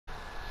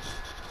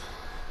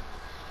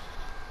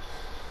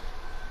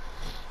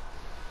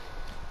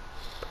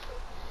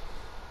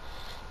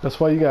That's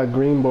why you got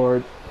green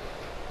board.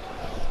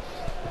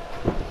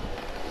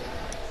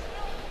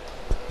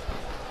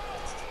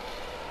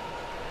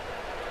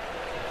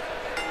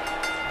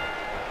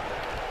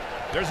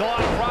 There's a lot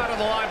of pride on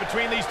the line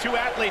between these two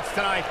athletes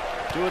tonight.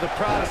 Two of the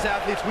proudest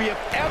athletes we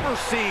have ever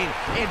seen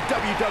in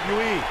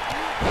WWE.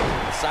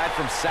 Aside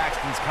from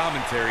Saxton's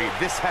commentary,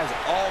 this has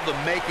all the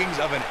makings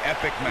of an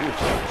epic match.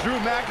 Drew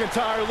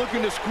McIntyre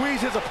looking to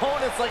squeeze his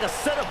opponents like a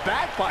set of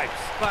bagpipes.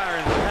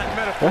 Byron, that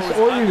metaphor. That's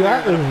all you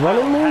got is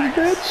running moves,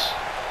 bitch?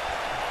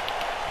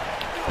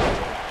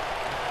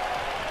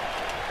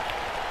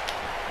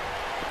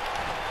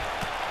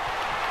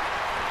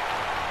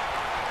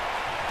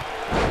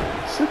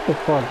 Sit the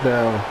fuck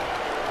down.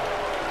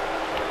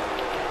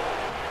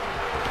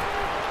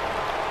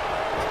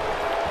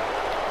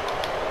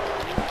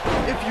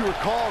 If you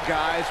recall,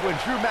 guys, when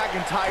Drew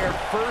McIntyre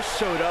first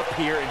showed up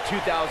here in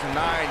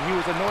 2009, he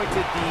was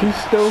anointed the He's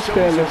still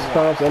standing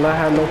stops, and I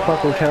had no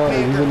fucking counter.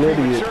 He's an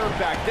idiot.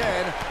 Back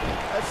then,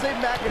 I'd say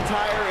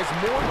McIntyre is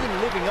more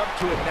than living up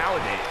to it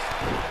nowadays.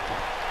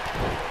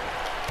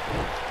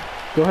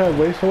 Go ahead,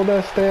 waste all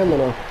that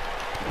stamina.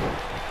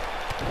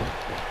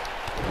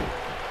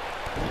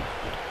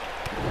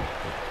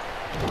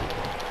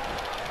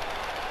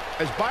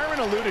 As Byron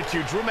alluded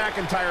to, Drew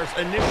McIntyre's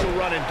initial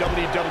run in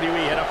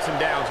WWE had ups and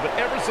downs, but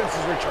ever since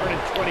his return in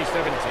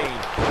 2017,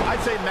 I'd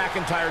say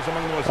McIntyre's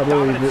among the most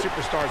dominant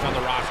superstars on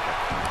the roster.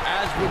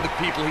 As with the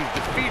people he's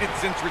defeated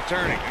since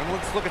returning. And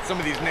let's look at some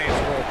of these names.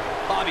 Well,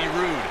 Bobby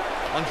Roode,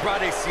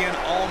 Andrade Cien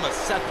Almas,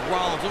 Seth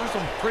Rollins. Those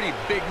are some pretty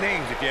big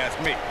names, if you ask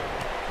me.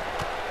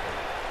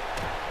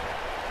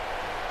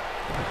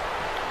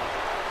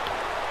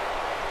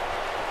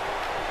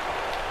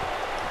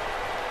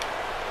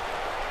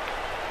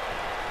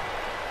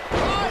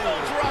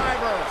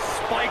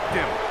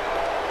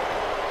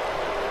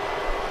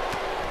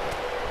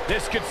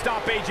 This could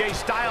stop AJ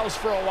Styles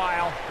for a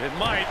while. It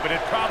might, but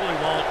it probably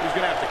won't. He's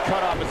going to have to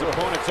cut off his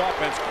opponent's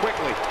offense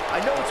quickly. I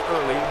know it's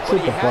early,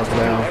 but he has to do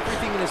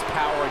everything in his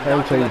power and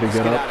not to let this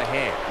get out of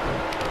hand.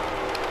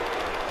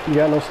 You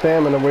got no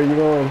stamina. Where you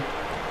going?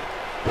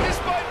 This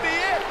might be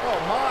it. Oh,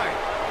 my.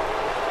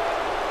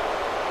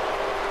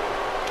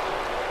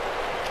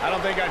 I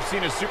don't think I've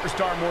seen a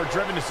superstar more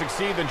driven to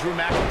succeed than Drew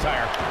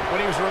McIntyre. When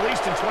he was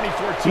released in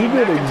 2014, you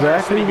did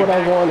exactly what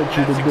I wanted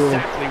you to do,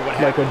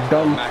 like a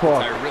dumb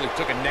fuck. McIntyre really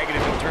took a negative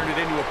and turned it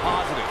into a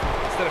positive.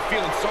 Instead of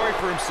feeling sorry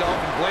for himself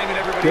and blaming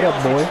everybody else,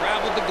 he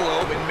traveled the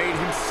globe and made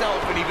himself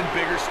an even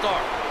bigger star.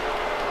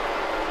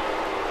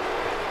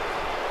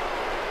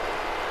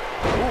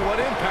 Ooh,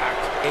 what impact.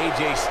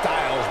 AJ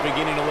Styles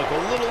beginning to look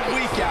a little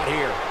weak out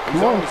here.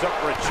 He's always up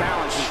for a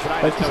challenge.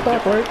 Like to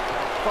stop, right?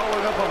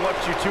 Following up on what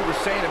you two were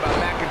saying about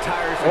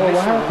McIntyre's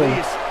initial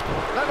release,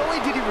 not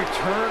only did he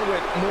return with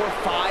more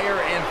fire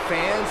and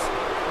fans,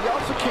 he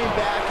also came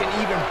back in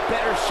even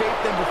better shape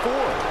than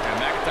before. And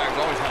McIntyre's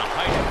always had a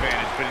height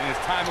advantage, but in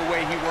his time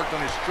away, he worked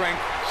on his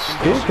strength,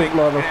 stupid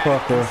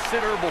motherfucker.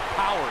 Considerable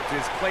power to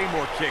his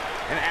Claymore kick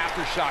and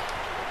aftershock.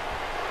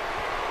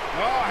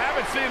 Oh,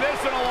 haven't seen this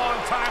in a long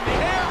time. The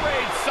air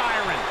raid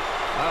siren.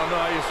 I don't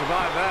know how you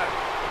survive that.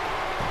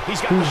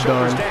 He's got the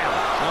shoulders down.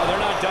 No, they're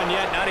not done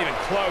yet. Not even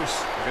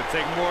close. It's going to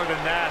take more than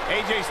that.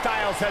 AJ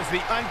Styles has the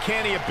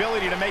uncanny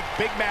ability to make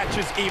big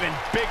matches even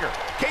bigger.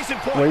 Case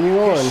in point,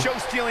 his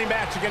show-stealing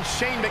match against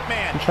Shane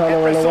McMahon at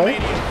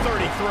WrestleMania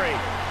 33.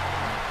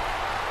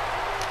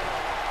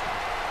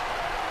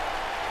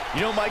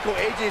 You know, Michael,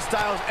 AJ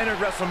Styles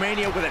entered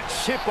WrestleMania with a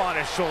chip on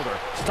his shoulder.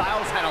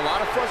 Styles had a lot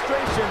of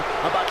frustration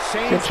about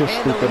Shane's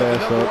handling of the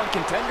 #1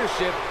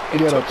 contendership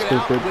and took it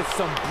out with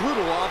some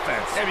brutal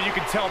offense. I mean, you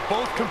can tell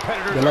both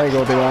competitors are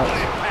strong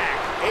in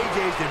impact.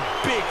 AJ's in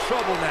big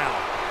trouble now.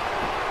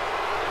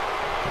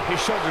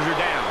 His shoulders are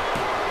down.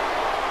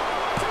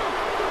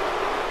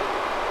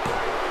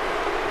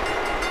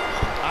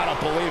 I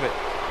don't believe it.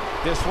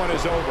 This one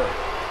is over.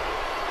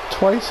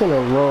 Twice in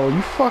a row.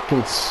 You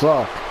fucking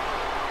suck.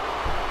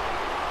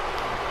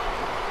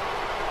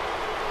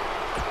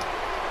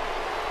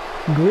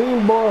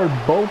 Green board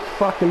both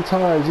fucking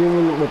times,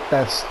 even with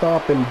that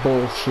stopping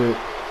bullshit.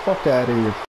 Fuck out of here.